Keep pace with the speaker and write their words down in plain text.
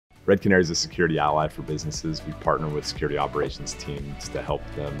Red Canary is a security ally for businesses. We partner with security operations teams to help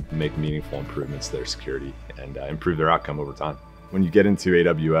them make meaningful improvements to their security and improve their outcome over time. When you get into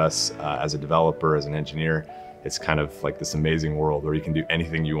AWS as a developer, as an engineer, it's kind of like this amazing world where you can do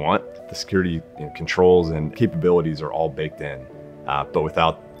anything you want. The security controls and capabilities are all baked in, but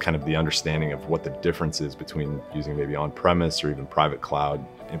without kind of the understanding of what the difference is between using maybe on-premise or even private cloud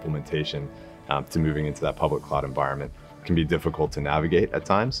implementation to moving into that public cloud environment can be difficult to navigate at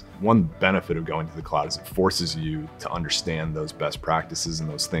times. One benefit of going to the cloud is it forces you to understand those best practices and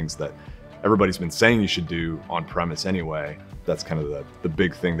those things that everybody's been saying you should do on-premise anyway. That's kind of the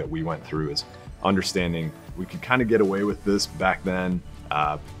big thing that we went through, is understanding we could kind of get away with this back then.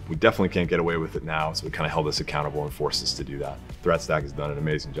 We definitely can't get away with it now, so it kind of held us accountable and forced us to do that. ThreatStack has done an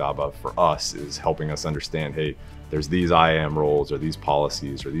amazing job of, for us, is helping us understand, hey, there's these IAM roles or these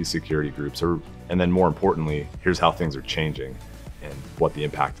policies or these security groups, and then more importantly, here's how things are changing and what the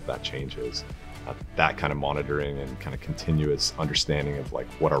impact of that change is. That kind of monitoring and kind of continuous understanding of like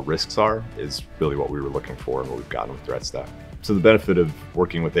what our risks are is really what we were looking for and what we've gotten with ThreatStack. So the benefit of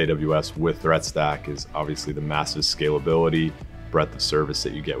working with AWS with ThreatStack is obviously the massive scalability, breadth of service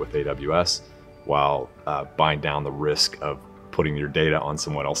that you get with AWS, while buying down the risk of putting your data on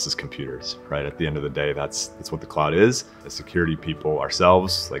someone else's computers, right? At the end of the day, that's what the cloud is. As security people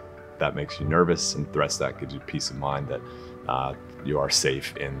ourselves, like, that makes you nervous, and ThreatStack gives you peace of mind that you are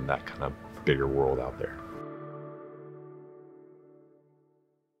safe in that kind of bigger world out there.